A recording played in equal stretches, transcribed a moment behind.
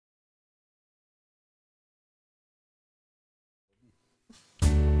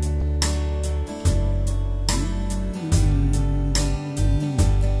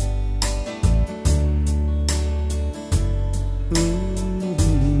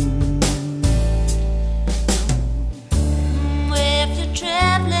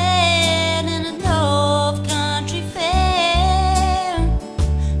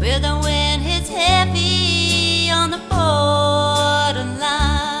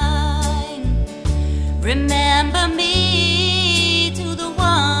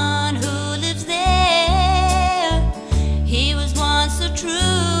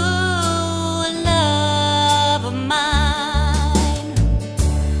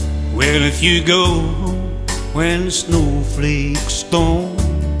Well, if you go when the snowflakes storm,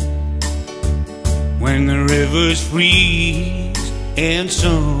 when the rivers freeze and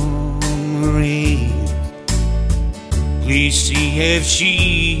summer rains, please see if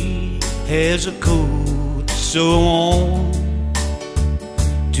she has a coat so warm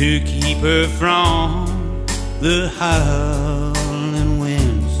to keep her from the howling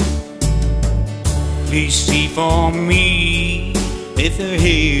winds. Please see for me if her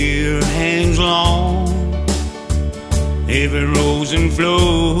hair hangs long, if it rolls and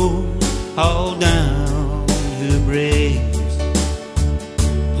flows all down her breast.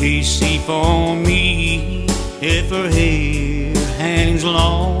 Please see for me if her hair hangs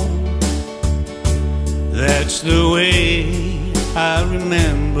long. That's the way I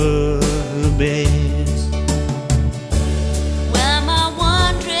remember her best.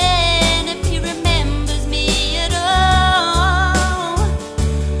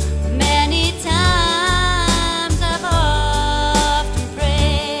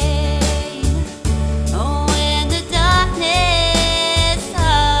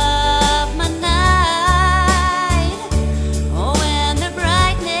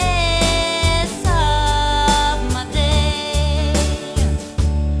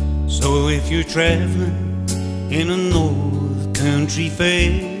 So if you're traveling in a north country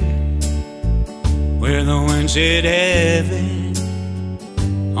fair, where the winds hit heavy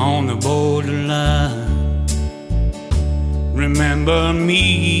on the borderline, remember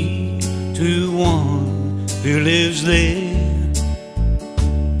me to one who lives there.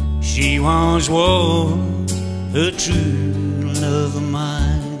 She once was a true love of mine.